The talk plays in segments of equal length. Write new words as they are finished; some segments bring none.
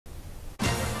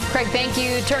Craig, thank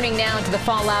you. Turning now to the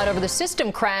fallout over the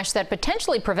system crash that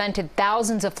potentially prevented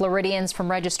thousands of Floridians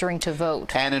from registering to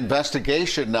vote. An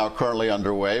investigation now currently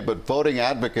underway, but voting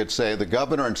advocates say the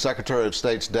governor and Secretary of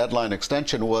State's deadline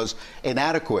extension was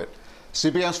inadequate.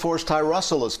 CBS 4's Ty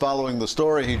Russell is following the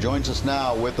story. He joins us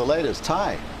now with the latest.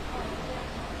 Ty.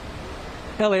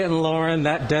 Elliot and Lauren,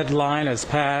 that deadline has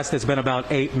passed. It's been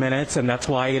about 8 minutes, and that's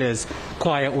why it is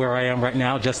quiet where I am right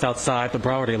now, just outside the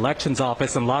Broward Elections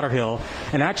Office in Lauderhill.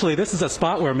 And actually, this is a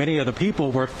spot where many of the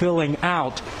people were filling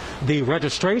out the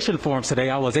registration forms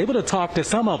today. I was able to talk to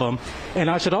some of them, and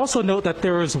I should also note that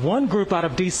there is one group out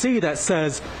of D.C. that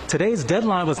says today's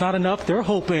deadline was not enough. They're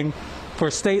hoping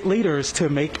for state leaders to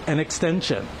make an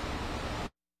extension.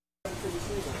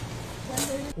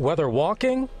 Whether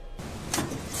walking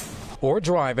or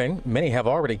driving, many have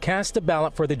already cast a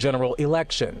ballot for the general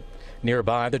election.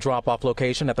 Nearby the drop-off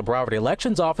location at the Broward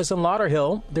Elections Office in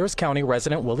Lauderhill, there's county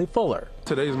resident Willie Fuller.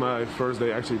 Today's my first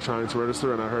day actually trying to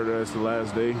register, and I heard that it's the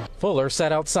last day. Fuller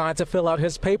sat outside to fill out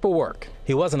his paperwork.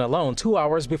 He wasn't alone 2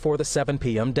 hours before the 7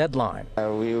 p.m. deadline.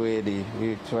 We ready.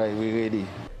 We ready.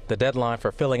 The deadline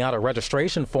for filling out a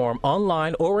registration form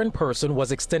online or in person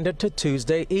was extended to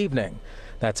Tuesday evening.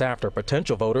 That's after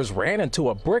potential voters ran into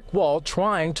a brick wall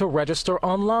trying to register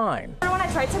online. When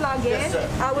I tried to log in,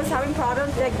 I was having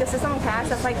problems, like the system crashed,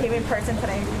 that's why I came in person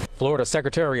today. Florida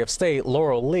Secretary of State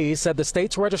Laurel Lee said the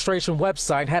state's registration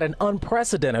website had an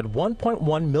unprecedented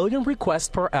 1.1 million requests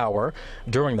per hour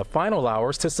during the final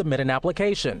hours to submit an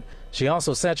application. She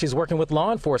also said she's working with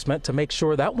law enforcement to make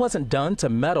sure that wasn't done to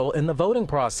meddle in the voting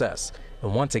process.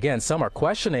 And once again, some are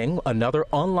questioning another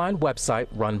online website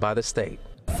run by the state.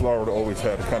 Florida always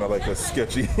had kind of like a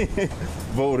sketchy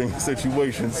voting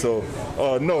situation, so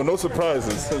no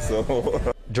surprises.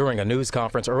 So. During a news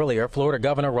conference earlier, Florida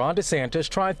Governor Ron DeSantis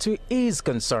tried to ease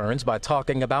concerns by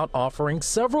talking about offering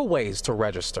several ways to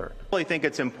register. I really think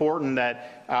it's important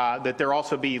that that there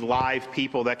also be live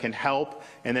people that can help,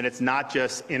 and that it's not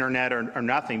just internet or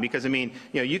nothing. Because I mean,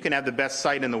 you can have the best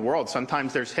site in the world.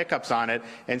 Sometimes there's hiccups on it,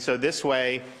 and so this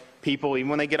way, people, even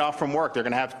when they get off from work, they're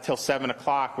going to have till 7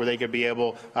 o'clock where they could be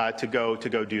able to go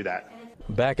do that.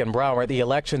 Back in Broward, the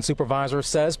election supervisor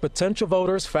says potential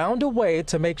voters found a way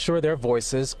to make sure their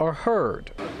voices are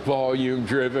heard. Volume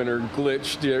driven or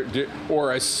glitched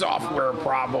or a software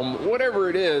problem, whatever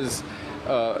it is,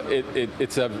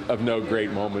 it's of no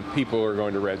great moment. People are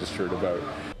going to register to vote.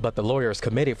 But the Lawyers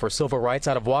Committee for Civil Rights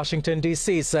out of Washington,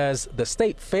 D.C. says the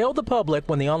state failed the public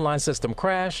when the online system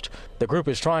crashed. The group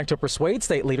is trying to persuade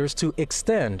state leaders to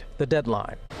extend the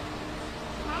deadline.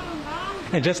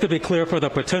 And just to be clear for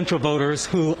the potential voters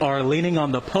who are leaning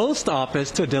on the post office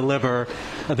to deliver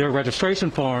their registration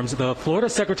forms, the Florida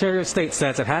Secretary of State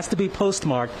says it has to be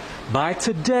postmarked by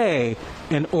today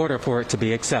in order for it to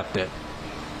be accepted.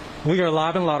 We are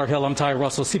live in Lauderhill. I'm Ty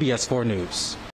Russell, CBS 4 News.